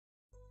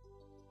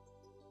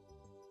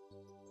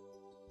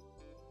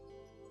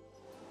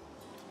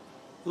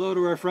Hello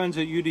to our friends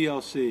at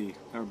UDLC,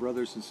 our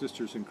brothers and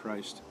sisters in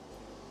Christ.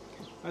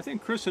 I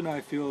think Chris and I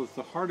feel that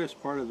the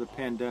hardest part of the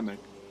pandemic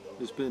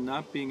has been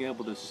not being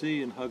able to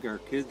see and hug our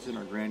kids and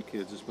our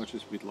grandkids as much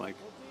as we'd like.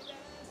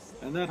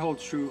 And that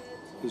holds true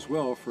as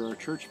well for our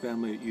church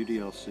family at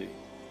UDLC.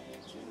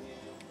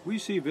 We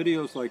see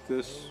videos like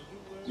this,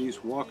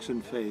 these walks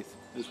in faith,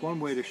 as one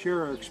way to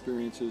share our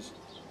experiences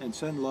and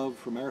send love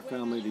from our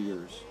family to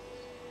yours.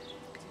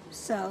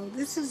 So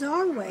this is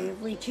our way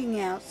of reaching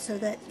out so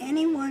that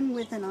anyone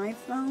with an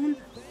iPhone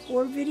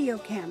or video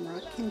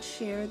camera can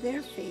share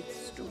their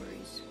faith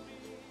stories.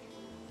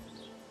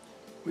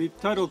 We've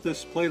titled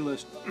this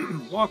playlist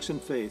Walks in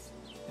Faith,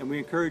 and we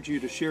encourage you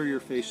to share your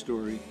faith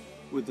story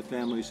with the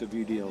families of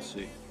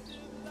UDLC.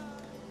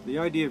 The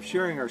idea of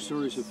sharing our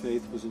stories of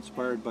faith was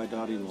inspired by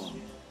Dottie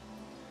Long.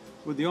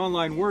 With the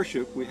online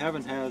worship, we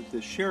haven't had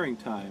the sharing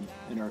time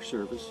in our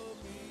service,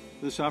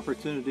 this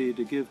opportunity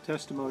to give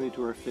testimony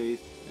to our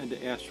faith and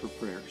to ask for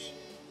prayers.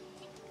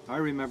 I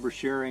remember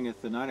sharing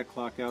at the 9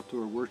 o'clock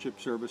outdoor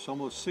worship service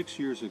almost 6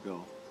 years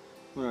ago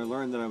when I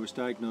learned that I was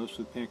diagnosed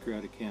with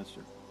pancreatic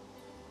cancer.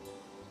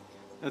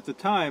 At the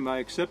time, I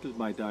accepted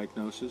my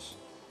diagnosis,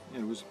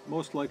 and it was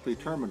most likely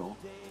terminal,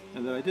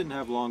 and that I didn't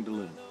have long to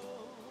live.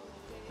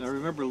 And I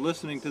remember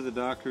listening to the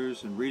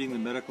doctors and reading the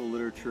medical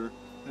literature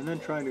and then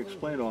trying to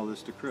explain all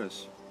this to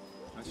Chris.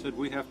 I said,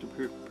 we have to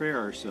prepare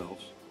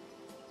ourselves.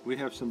 We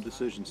have some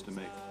decisions to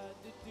make.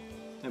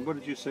 And what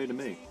did you say to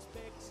me?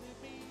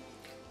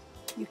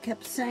 You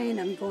kept saying,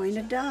 I'm going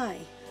to die.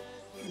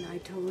 And I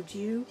told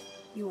you,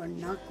 you are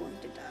not going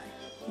to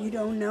die. You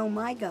don't know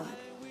my God.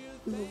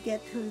 We will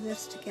get through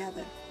this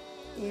together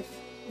if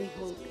we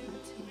hold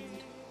God's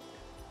hand.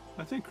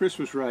 I think Chris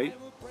was right.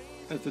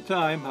 At the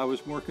time, I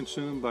was more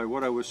consumed by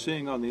what I was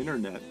seeing on the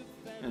internet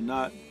and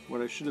not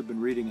what I should have been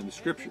reading in the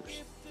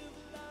scriptures.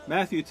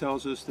 Matthew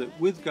tells us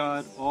that with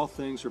God, all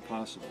things are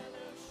possible.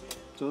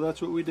 So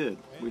that's what we did.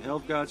 We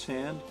held God's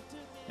hand,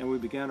 and we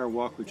began our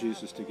walk with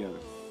Jesus together.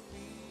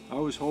 I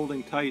was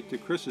holding tight to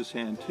Chris's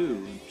hand too,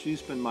 and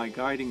she's been my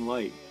guiding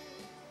light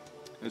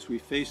as we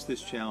face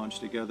this challenge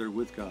together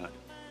with God.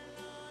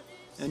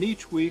 And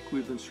each week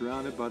we've been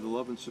surrounded by the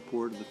love and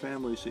support of the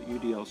families at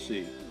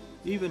UDLC,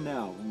 even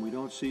now when we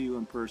don't see you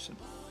in person.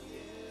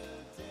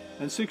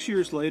 And 6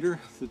 years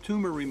later, the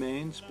tumor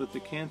remains, but the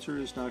cancer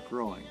is not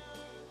growing.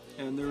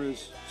 And there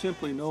is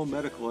simply no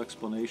medical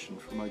explanation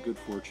for my good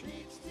fortune.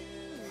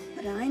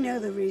 But I know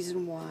the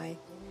reason why.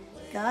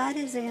 God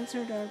has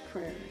answered our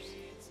prayers.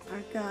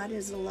 Our God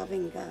is a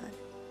loving God.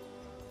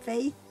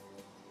 Faith,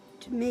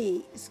 to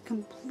me, is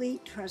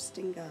complete trust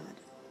in God.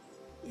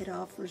 It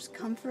offers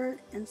comfort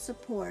and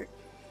support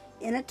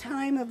in a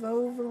time of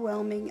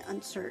overwhelming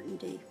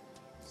uncertainty.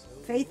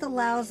 Faith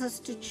allows us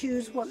to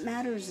choose what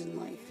matters in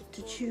life,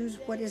 to choose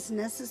what is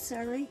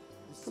necessary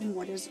from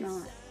what is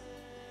not.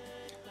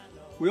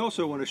 We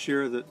also want to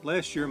share that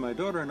last year my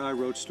daughter and I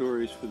wrote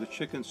stories for the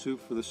Chicken Soup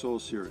for the Soul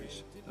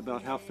series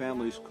about how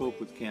families cope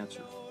with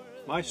cancer.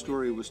 My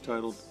story was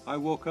titled, I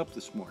Woke Up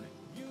This Morning,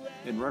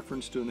 in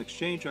reference to an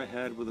exchange I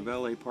had with a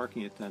valet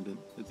parking attendant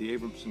at the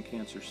Abramson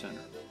Cancer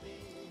Center.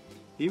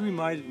 He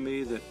reminded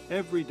me that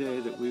every day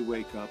that we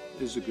wake up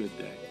is a good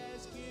day.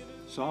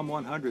 Psalm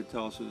 100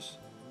 tells us,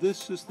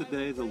 this is the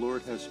day the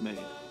Lord has made.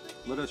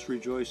 Let us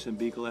rejoice and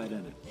be glad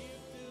in it.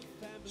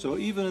 So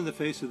even in the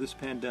face of this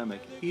pandemic,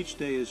 each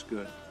day is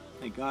good,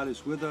 and God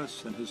is with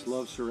us, and His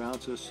love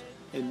surrounds us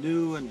in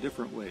new and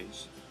different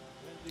ways.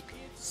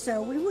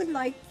 So we would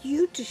like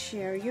you to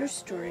share your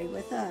story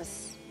with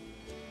us.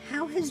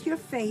 How has your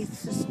faith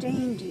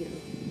sustained you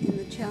in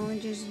the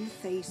challenges you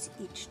face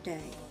each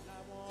day?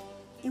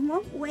 In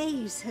what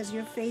ways has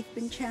your faith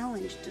been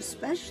challenged,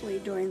 especially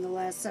during the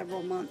last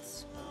several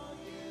months?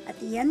 At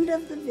the end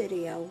of the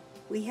video,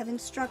 we have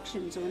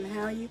instructions on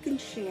how you can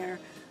share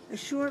a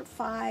short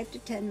 5 to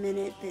 10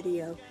 minute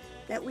video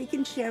that we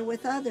can share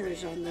with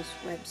others on this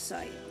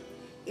website.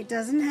 It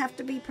doesn't have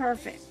to be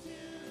perfect.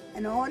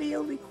 An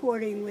audio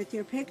recording with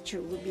your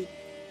picture would be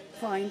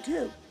fine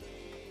too.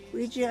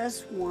 We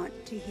just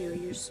want to hear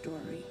your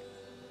story.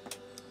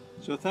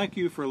 So thank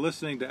you for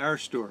listening to our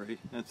story,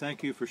 and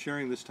thank you for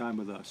sharing this time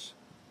with us.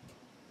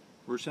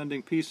 We're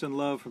sending peace and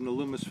love from the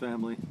Loomis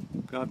family.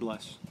 God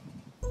bless.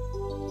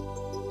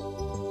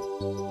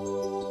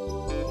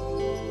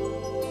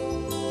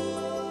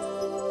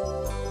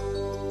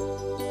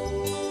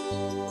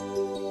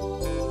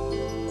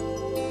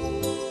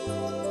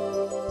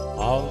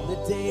 On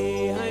the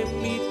day I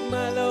meet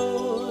my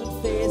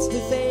Lord face to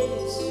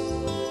face,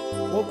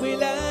 what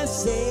will I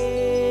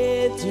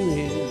say to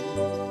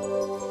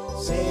Him?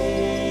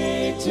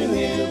 Say to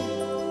Him,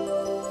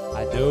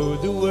 I know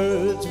the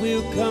words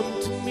will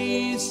come to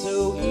me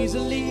so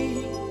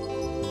easily,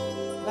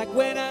 like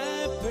when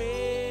I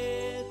pray.